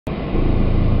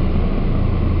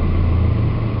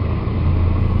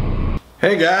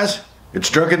Hey guys,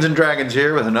 it's Dungeons and Dragons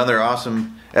here with another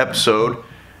awesome episode.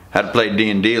 How to play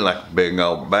D&D like a big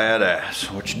old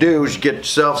badass. What you do is you get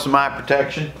yourself some eye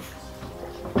protection,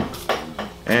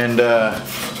 and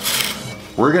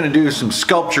we're gonna do some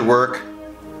sculpture work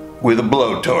with a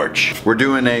blowtorch. We're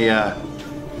doing a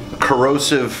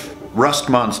corrosive rust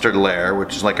monster lair,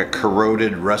 which is like a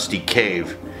corroded rusty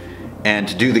cave. And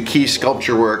to do the key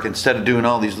sculpture work, instead of doing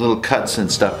all these little cuts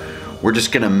and stuff, we're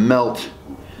just gonna melt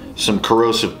some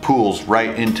corrosive pools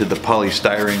right into the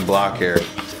polystyrene block area.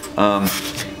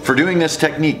 For doing this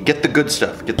technique, get the good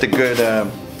stuff. Get the good,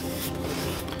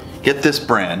 get this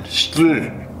brand. It's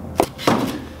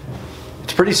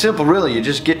pretty simple, really. You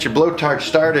just get your blowtorch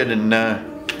started and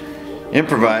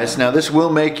improvise. Now this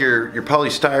will make your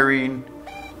polystyrene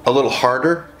a little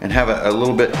harder and have a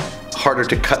little bit harder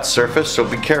to cut surface, so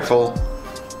be careful.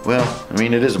 Well, I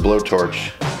mean, it is a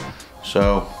blowtorch,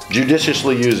 so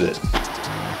judiciously use it.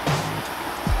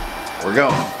 We're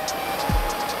going.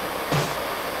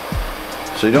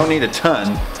 So you don't need a ton.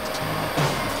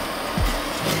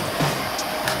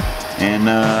 And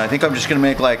I think I'm just gonna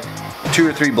make like 2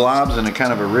 or 3 blobs and a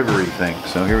kind of a rivery thing.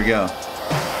 So here we go.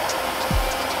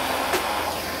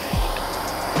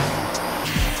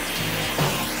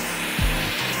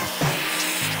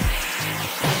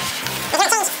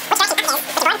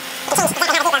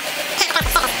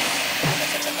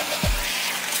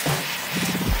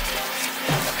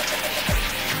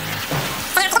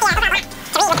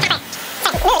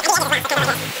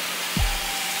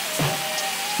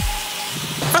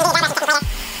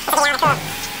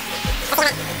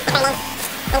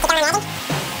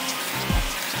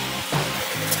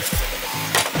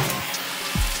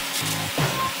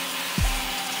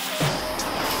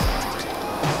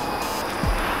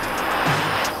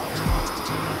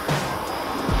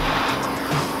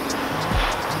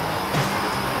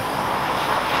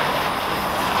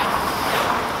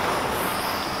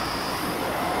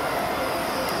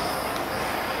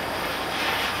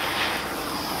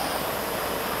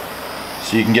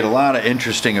 So you can get a lot of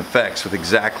interesting effects with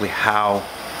exactly how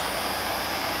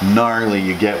gnarly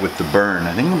you get with the burn.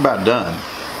 I think I'm about done.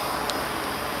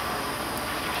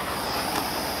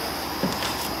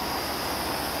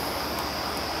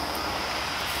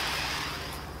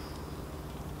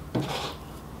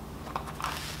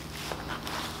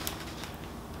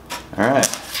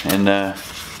 Alright, and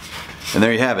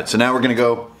there you have it. So now we're going to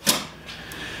go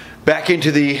back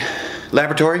into the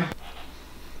laboratory.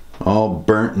 All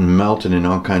burnt and melted in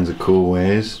all kinds of cool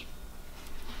ways.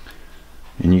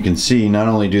 And you can see not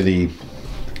only do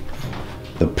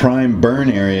the prime burn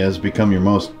areas become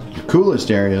your coolest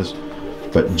areas,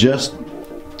 but just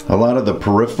a lot of the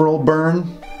peripheral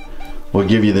burn will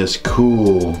give you this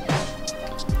cool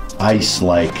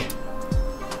ice-like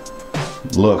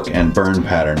look and burn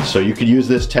pattern. So you could use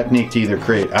this technique to either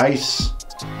create ice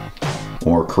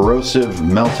or corrosive,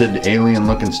 melted, alien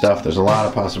looking stuff. There's a lot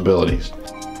of possibilities.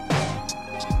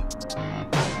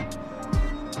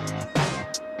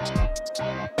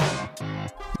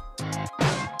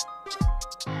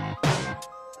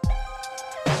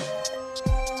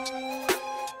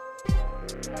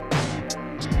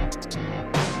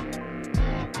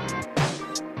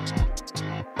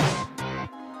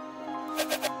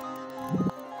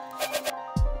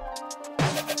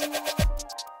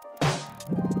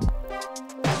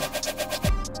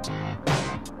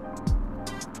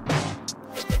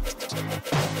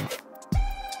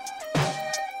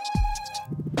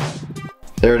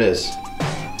 There it is.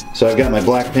 So I've got my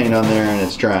black paint on there and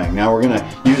it's drying. Now we're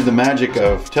gonna use the magic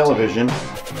of television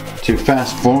to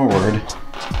fast forward.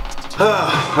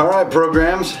 Alright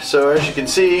programs, so as you can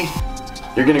see,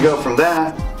 you're gonna go from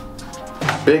that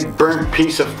big burnt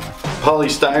piece of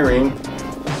polystyrene,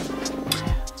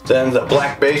 then the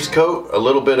black base coat, a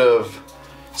little bit of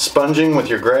sponging with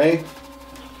your gray,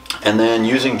 and then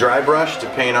using dry brush to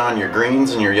paint on your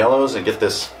greens and your yellows and get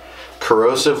this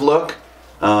corrosive look.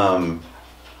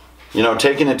 You know,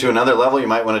 taking it to another level, you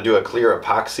might want to do a clear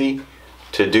epoxy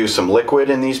to do some liquid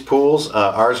in these pools.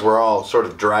 Ours were all sort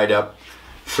of dried up,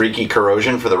 freaky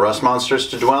corrosion for the rust monsters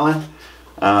to dwell in.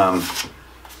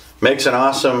 Makes an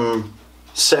awesome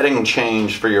setting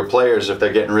change for your players if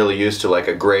they're getting really used to like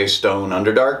a gray stone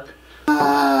underdark.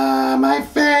 My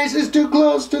face is too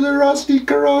close to the rusty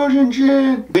corrosion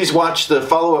shit. Please watch the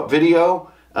follow-up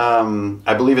video.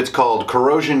 I believe it's called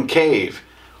Corrosion Cave,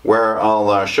 where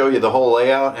I'll show you the whole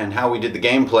layout and how we did the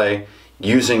gameplay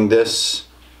using this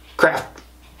craft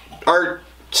art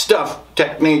stuff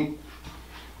technique.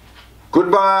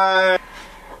 Goodbye!